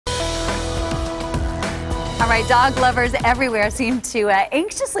All right, dog lovers everywhere seem to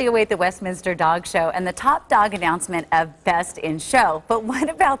anxiously await the Westminster Dog Show and the top dog announcement of Best in Show. But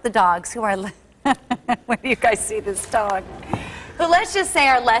what about the dogs who are, when do you guys see this dog? Who, let's just say,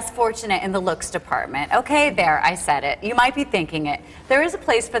 are less fortunate in the looks department. Okay, there, I said it. You might be thinking it. There is a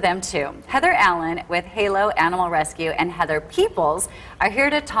place for them, too. Heather Allen with Halo Animal Rescue and Heather Peoples are here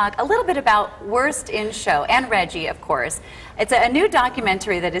to talk a little bit about Worst in Show, and Reggie, of course. It's a new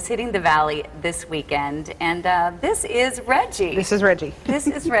documentary that is hitting the Valley this weekend, and this is Reggie. This is Reggie. This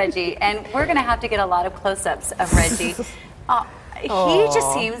is Reggie, and we're going to have to get a lot of close-ups of Reggie. He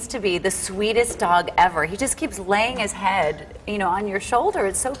just seems to be the sweetest dog ever. He just keeps laying his head, you know, on your shoulder.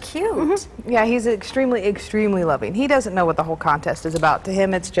 It's so cute. Mm-hmm. Yeah, he's extremely, extremely loving. He doesn't know what the whole contest is about. To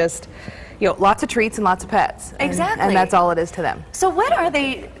him, it's just, you know, lots of treats and lots of pets. Exactly. And that's all it is to them. So what are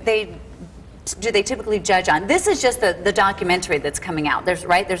do they typically judge on? This is just the documentary that's coming out.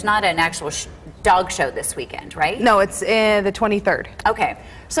 There's not an actual dog show this weekend, right? No, it's the 23rd. Okay.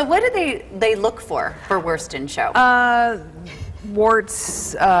 So what do they look for Worst in Show?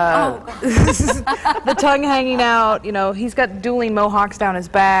 Warts, the tongue hanging out, you know, he's got dueling mohawks down his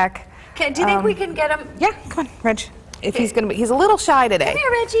back. Do you think we can get him? Yeah, come on, Reg. If he's a little shy today. Come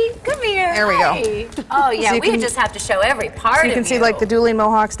here, Reggie. Come here. There we go. Oh, yeah, so we just have to show every part of you. You can see, like, the dueling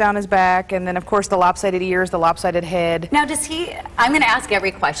mohawks down his back, and then, of course, the lopsided ears, the lopsided head. Now, I'm going to ask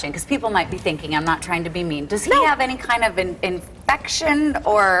every question, because people might be thinking I'm not trying to be mean. Does he have any kind of infection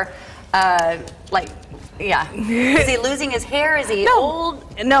or, yeah. Is he losing his hair? Is he old?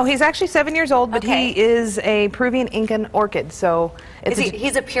 No, he's actually 7 years old, but he is a Peruvian Incan orchid, so...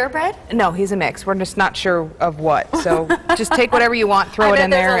 He's a purebred? No, he's a mix. We're just not sure of what, so just take whatever you want, throw it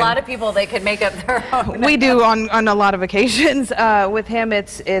in there. There's a lot of people that could make up their own. We do on a lot of occasions. With him,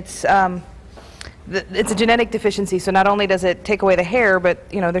 it's a genetic deficiency, so not only does it take away the hair, but,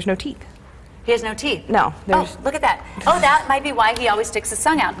 you know, there's no teeth. He has no teeth? No. Oh, look at that. Oh, that might be why he always sticks his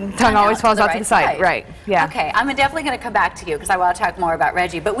tongue out. Tongue always falls out to the side. Right, yeah. Okay, I'm definitely going to come back to you because I want to talk more about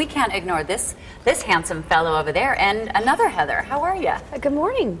Reggie, but we can't ignore this handsome fellow over there and another Heather. How are you? Good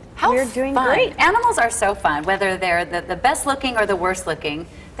morning. We're doing great. Animals are so fun, whether they're the best looking or the worst looking.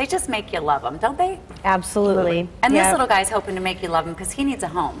 They just make you love them, don't they? Absolutely. And this little guy's hoping to make you love him because he needs a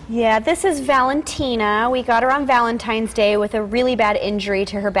home. Yeah, this is Valentina. We got her on Valentine's Day with a really bad injury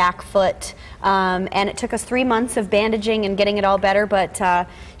to her back foot. And it took us 3 months of bandaging and getting it all better, but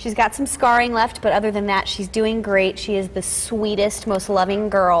she's got some scarring left, but other than that, she's doing great. She is the sweetest, most loving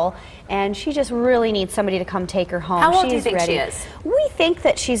girl, and she just really needs somebody to come take her home. How old do you think she is? We think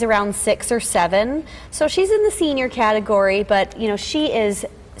that she's around 6 or 7, so she's in the senior category, but, you know, she is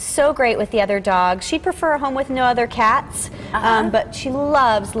so great with the other dogs. She'd prefer a home with no other cats, but she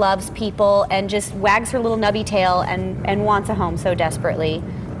loves people and just wags her little nubby tail and wants a home so desperately.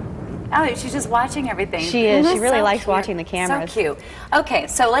 Oh, she's just watching everything. She is. She really likes watching the cameras. So cute. Okay,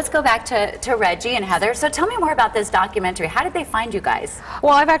 so let's go back to Reggie and Heather. So tell me more about this documentary. How did they find you guys?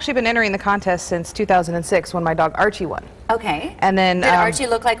 Well, I've actually been entering the contest since 2006 when my dog Archie won. Okay. And then... Did Archie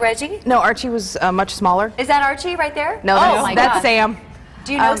look like Reggie? No, Archie was much smaller. Is that Archie right there? No, that's Sam.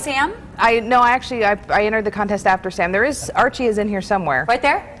 Do you know Sam? I entered the contest after Sam. Archie is in here somewhere. Right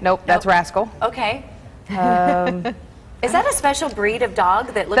there? Nope, that's Rascal. Okay. Is that a special breed of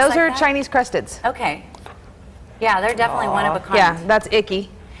dog that looks like that? Those are Chinese crusteds. Okay. Yeah, they're definitely one of a kind. Yeah, that's Icky.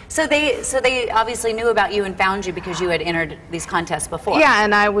 So they obviously knew about you and found you because you had entered these contests before. Yeah,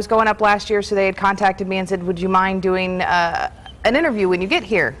 and I was going up last year, so they had contacted me and said, would you mind doing an interview when you get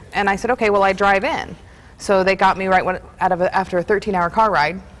here? And I said, okay, well, I drive in. So they got me after a 13-hour car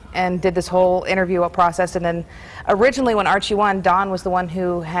ride and did this whole interview process. And then originally when Archie won, Don was the one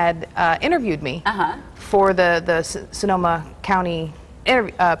who had interviewed me for the Sonoma County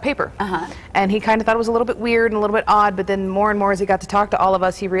paper. And he kind of thought it was a little bit weird and a little bit odd, but then more and more as he got to talk to all of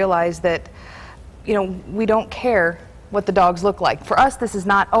us, he realized that, you know, we don't care what the dogs look like. For us, this is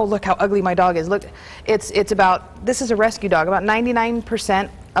not, oh, look how ugly my dog is. Look, it's about, this is a rescue dog. About 99%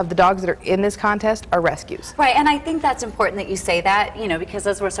 of the dogs that are in this contest are rescues. Right, and I think that's important that you say that, you know, because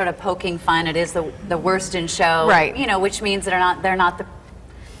as we're sort of poking fun, it is the worst in show. Right. You know, which means they're not the, I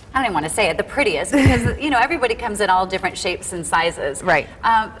don't even want to say it, the prettiest, because, you know, everybody comes in all different shapes and sizes. Right.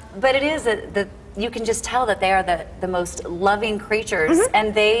 But it is you can just tell that they are the most loving creatures,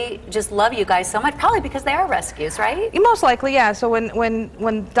 and they just love you guys so much, probably because they are rescues, right? Most likely, yeah. So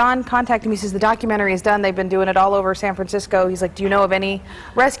when Don contacted me, he says the documentary is done, they've been doing it all over San Francisco. He's like, do you know of any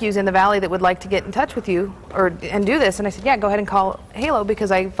rescues in the valley that would like to get in touch with you and do this? And I said, yeah, go ahead and call Halo,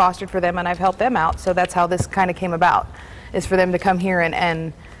 because I fostered for them and I've helped them out. So that's how this kind of came about, is for them to come here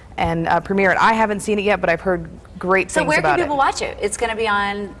and and premiere it. I haven't seen it yet, but I've heard great So things where about can people it. watch it? It's going to be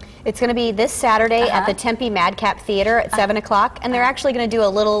on... It's going to be this Saturday at the Tempe Madcap Theater at 7 o'clock, and they're actually going to do a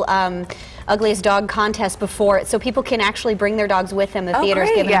little ugliest dog contest before it, so people can actually bring their dogs with them. The theater's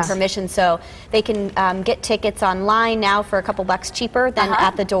great. given them permission, so they can get tickets online now for a couple bucks cheaper than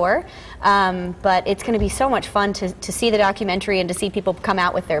at the door. But it's going to be so much fun to see the documentary and to see people come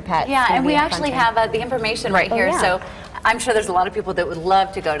out with their pets. Yeah, It's gonna and be we a fun actually time. have the information right Oh, here, yeah. so I'm sure there's a lot of people that would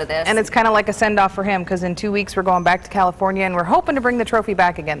love to go to this. And it's kind of like a send-off for him, because in 2 weeks we're going back to California, and we're hoping to bring the trophy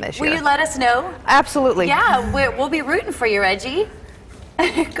back again this year. Will you let us know? Absolutely. Yeah, we'll be rooting for you, Reggie.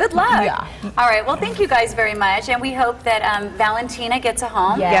 Good luck. Yeah. All right, well, thank you guys very much, and we hope that Valentina gets a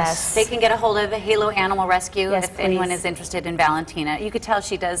home. Yes. They can get a hold of Halo Animal Rescue Yes, if anyone please. is interested in Valentina. You could tell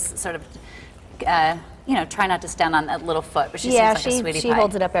she does sort of, you know, try not to stand on that little foot, but she seems like a sweetie she pie.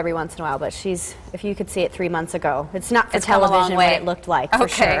 holds it up every once in a while, but if you could see it 3 months ago, it's not for It's come a long television what way. it looked like, for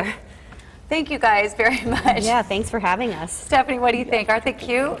Okay. sure. Thank you guys very much. Yeah, thanks for having us. Stephanie, what do you think? Aren't they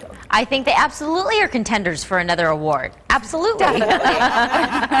cute? I think they absolutely are contenders for another award. Absolutely.